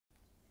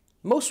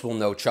Most will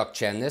know Chuck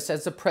Chamness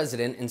as the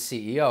president and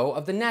CEO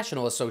of the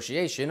National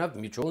Association of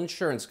Mutual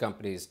Insurance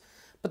Companies,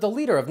 but the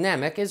leader of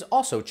NAMIC is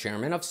also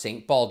chairman of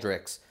St.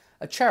 Baldrick's,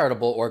 a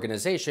charitable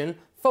organization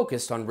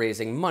focused on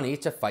raising money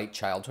to fight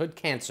childhood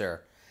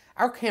cancer.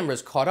 Our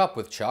cameras caught up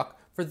with Chuck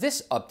for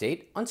this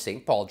update on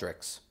St.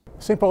 Baldrick's.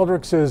 St.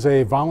 Baldrick's is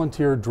a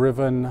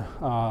volunteer-driven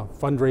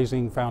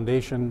fundraising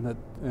foundation that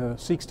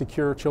seeks to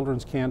cure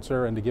children's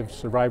cancer and to give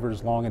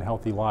survivors long and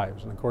healthy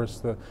lives. And of course,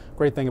 the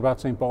great thing about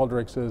St.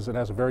 Baldrick's is it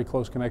has a very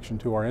close connection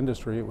to our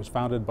industry. It was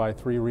founded by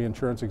 3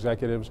 reinsurance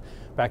executives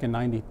back in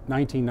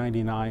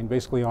 1999,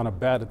 basically on a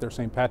bet at their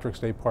St. Patrick's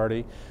Day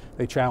party.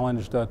 They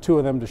challenged 2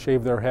 of them to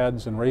shave their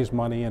heads and raise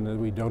money, and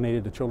we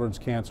donated to children's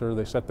cancer.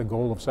 They set the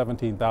goal of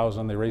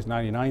 $17,000. They raised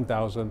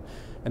 $99,000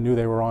 and knew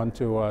they were on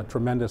to a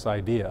tremendous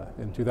idea.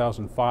 In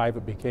 2005,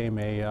 it became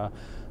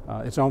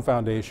its own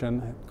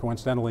foundation.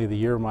 Coincidentally, the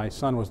year my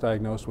son was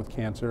diagnosed with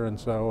cancer, and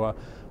so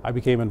I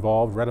became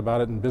involved, read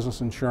about it in Business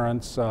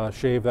Insurance,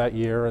 shaved that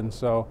year, and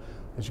so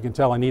as you can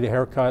tell, I need a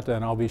haircut,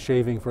 and I'll be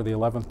shaving for the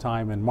 11th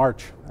time in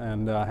March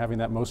and having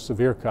that most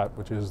severe cut,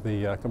 which is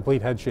the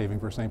complete head shaving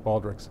for St.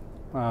 Baldrick's.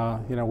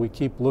 We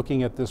keep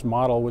looking at this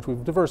model, which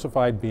we've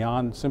diversified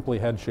beyond simply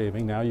head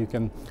shaving. Now you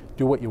can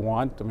do what you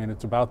want. I mean,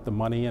 it's about the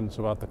money and it's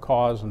about the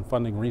cause and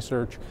funding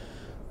research.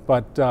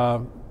 But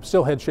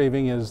still, head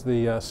shaving is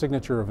the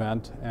signature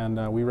event,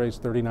 and we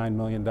raised $39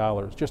 million,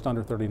 just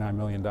under $39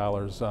 million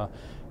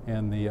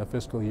in the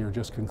fiscal year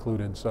just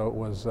concluded. So it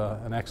was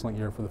an excellent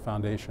year for the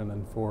foundation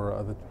and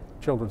for the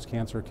children's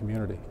cancer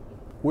community.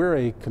 We're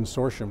a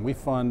consortium. We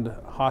fund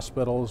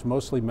hospitals,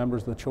 mostly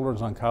members of the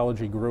Children's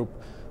Oncology group.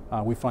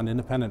 We fund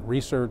independent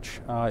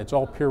research. It's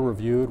all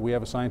peer-reviewed. We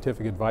have a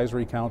scientific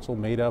advisory council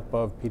made up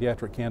of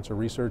pediatric cancer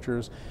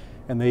researchers,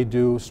 and they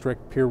do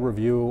strict peer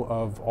review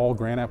of all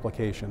grant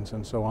applications,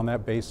 and so on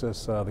that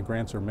basis the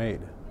grants are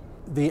made.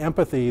 The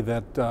empathy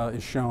that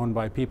is shown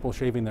by people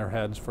shaving their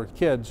heads for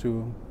kids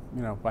who,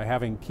 by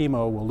having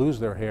chemo will lose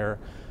their hair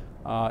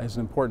is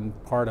an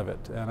important part of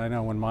it. And I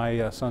know when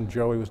my son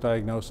Joey was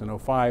diagnosed in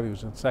 2005, he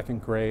was in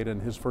 2nd grade,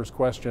 and his first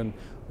question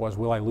was,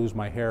 will I lose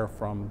my hair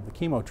from the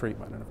chemo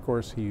treatment? And of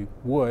course he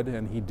would,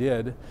 and he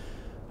did.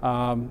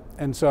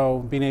 And so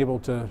being able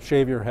to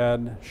shave your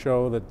head,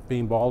 show that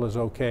being bald is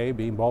okay,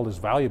 being bald is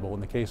valuable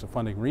in the case of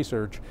funding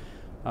research,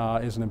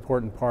 is an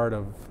important part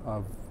of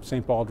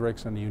St.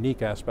 Baldrick's and a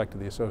unique aspect of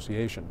the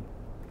association.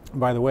 And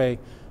by the way,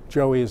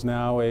 Joey is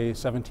now a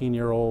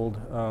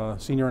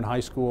 17-year-old senior in high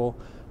school,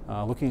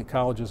 looking at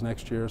colleges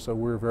next year, so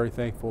we're very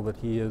thankful that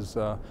he is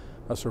a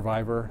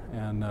survivor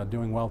and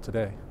doing well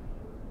today.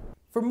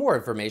 For more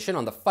information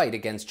on the fight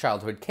against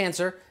childhood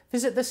cancer,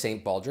 visit the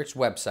St. Baldrick's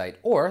website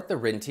or the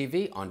RIN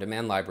TV On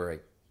Demand Library.